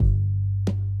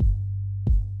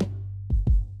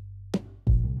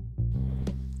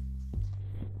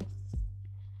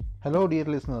Hello, dear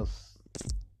listeners.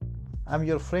 I'm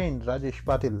your friend Rajesh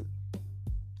Patil,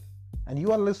 and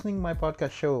you are listening my podcast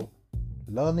show,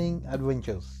 Learning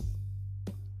Adventures.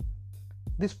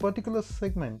 This particular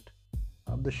segment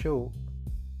of the show,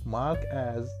 marked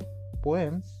as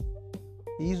poems,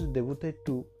 is devoted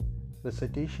to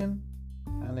recitation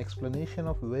and explanation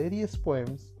of various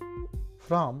poems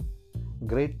from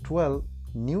Grade 12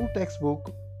 new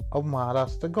textbook of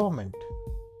Maharashtra government.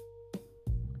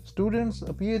 Students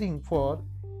appearing for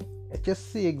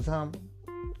HSC exam,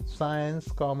 Science,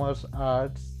 Commerce,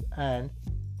 Arts and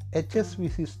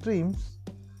HSVC streams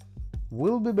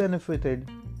will be benefited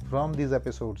from these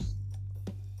episodes.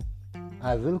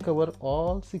 I will cover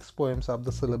all 6 poems of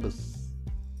the syllabus.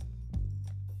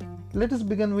 Let us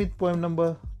begin with poem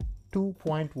number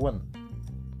 2.1,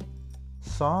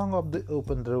 Song of the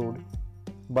Open Road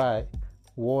by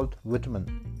Walt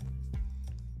Whitman.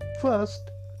 First,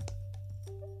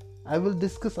 I will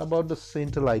discuss about the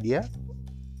central idea,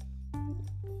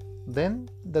 then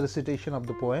the recitation of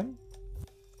the poem,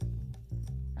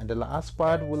 and the last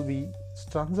part will be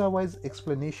stanza-wise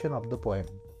explanation of the poem.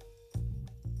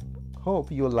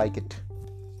 Hope you will like it.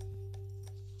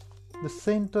 The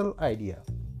central idea.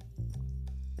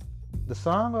 The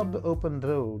Song of the Open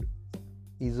Road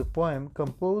is a poem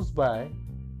composed by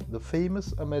the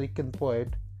famous American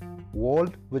poet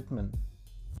Walt Whitman.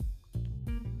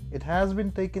 It has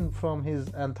been taken from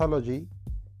his anthology,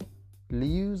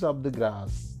 Leaves of the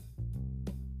Grass.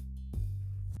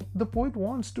 The poet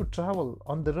wants to travel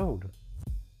on the road.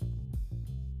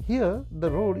 Here,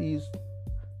 the road is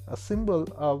a symbol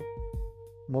of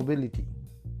mobility.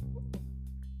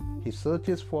 He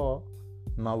searches for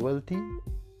novelty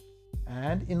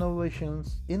and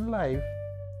innovations in life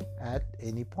at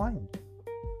any point.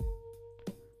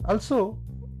 Also,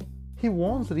 he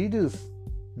wants readers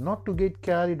not to get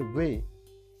carried away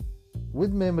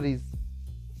with memories,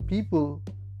 people,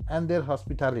 and their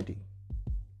hospitality.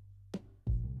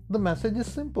 The message is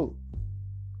simple.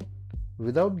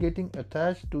 Without getting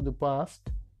attached to the past,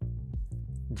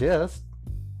 just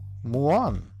move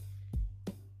on.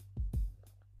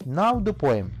 Now the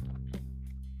poem.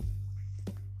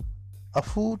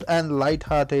 Afoot and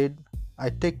light-hearted, I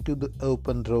take to the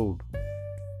open road.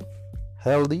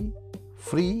 Healthy,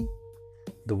 free,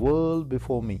 the world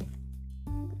before me.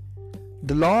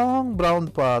 The long brown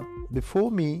path before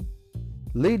me,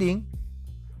 leading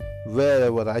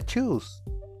wherever I choose.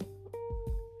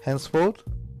 Henceforth,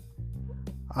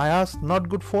 I ask not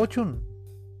good fortune.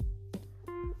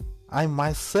 I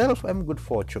myself am good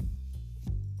fortune.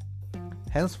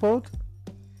 Henceforth,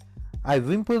 I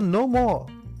whimper no more,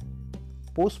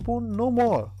 postpone no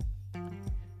more,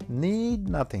 need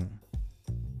nothing.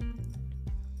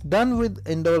 Done with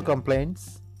indoor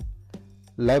complaints,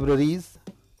 libraries,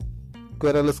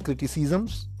 querulous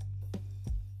criticisms,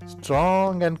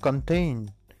 strong and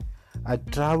contained, I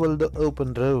travel the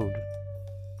open road.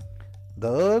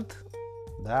 The earth,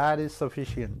 that is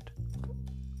sufficient.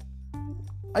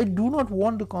 I do not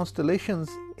want the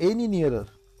constellations any nearer.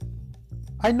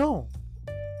 I know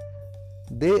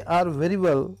they are very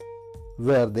well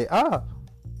where they are.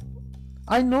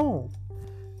 I know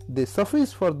they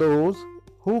suffice for those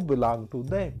who belong to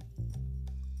them.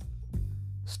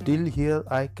 Still here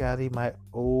I carry my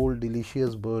old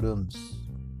delicious burdens.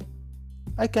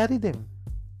 I carry them,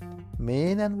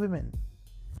 men and women.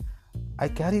 I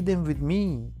carry them with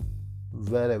me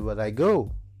wherever I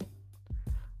go.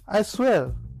 I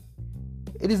swear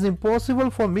it is impossible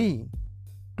for me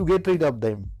to get rid of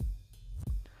them.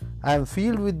 I am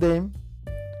filled with them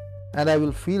and I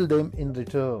will feel them in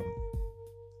return.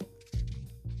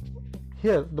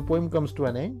 Here the poem comes to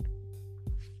an end.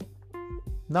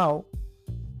 Now,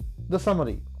 the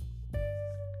summary.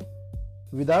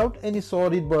 Without any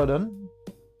sordid burden,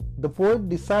 the poet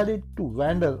decided to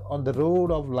wander on the road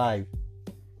of life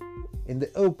in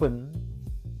the open,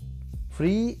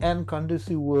 free and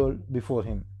conducive world before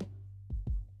him.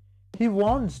 He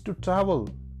wants to travel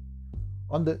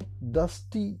on the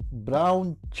dusty,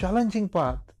 brown, challenging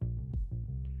path.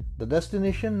 The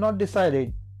destination not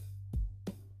decided.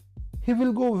 He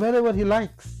will go wherever he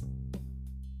likes.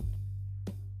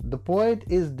 The poet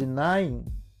is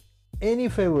denying any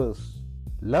favors,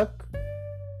 luck,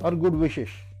 or good wishes.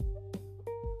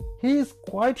 He is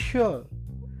quite sure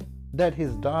that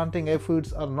his daunting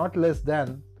efforts are not less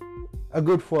than a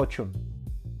good fortune.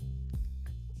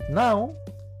 Now,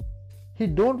 he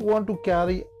don't want to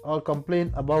carry or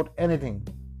complain about anything.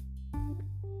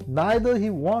 Neither he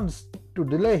wants to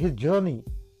delay his journey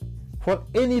for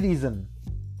any reason.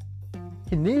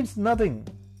 He needs nothing,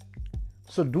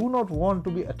 so do not want to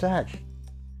be attached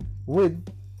with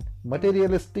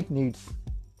materialistic needs.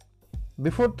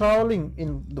 Before traveling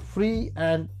in the free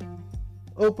and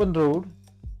open road,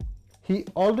 he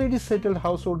already settled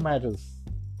household matters.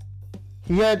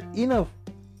 He had enough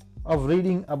of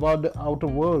reading about the outer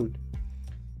world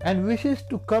and wishes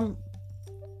to come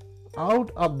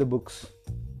out of the books.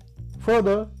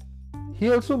 Further,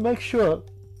 he also makes sure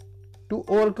to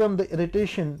overcome the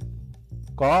irritation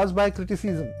caused by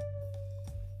criticism.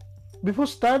 Before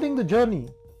starting the journey,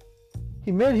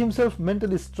 he made himself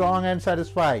mentally strong and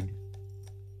satisfied.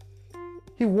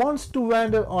 He wants to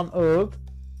wander on earth,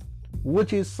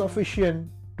 which is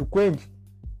sufficient to quench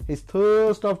his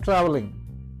thirst of traveling.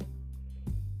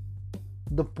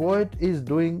 The poet is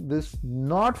doing this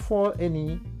not for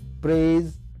any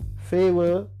praise,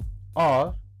 favor,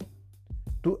 or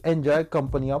to enjoy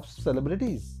company of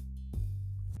celebrities.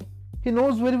 He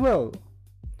knows very well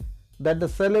that the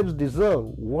celebs deserve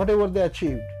whatever they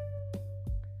achieved,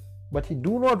 but he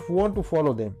do not want to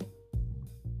follow them.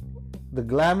 The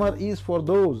glamour is for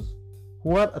those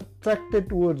who are attracted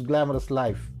towards glamorous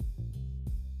life.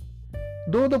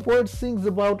 Though the poet sings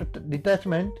about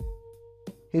detachment,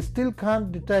 he still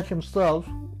can't detach himself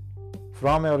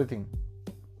from everything.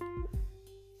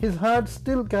 His heart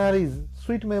still carries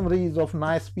sweet memories of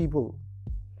nice people.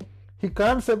 He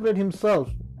can't separate himself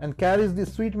and carries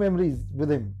these sweet memories with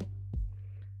him.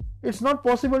 It's not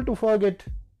possible to forget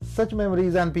such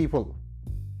memories and people.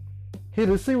 He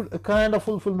received a kind of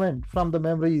fulfillment from the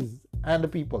memories and the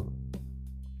people.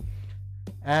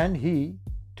 And he,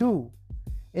 too,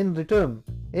 in return,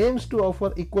 aims to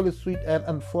offer equally sweet and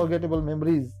unforgettable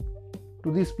memories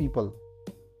to these people.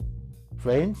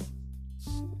 Friends,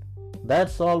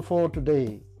 that's all for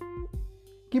today.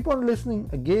 Keep on listening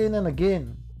again and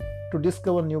again to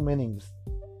discover new meanings.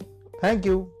 Thank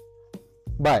you.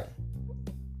 Bye.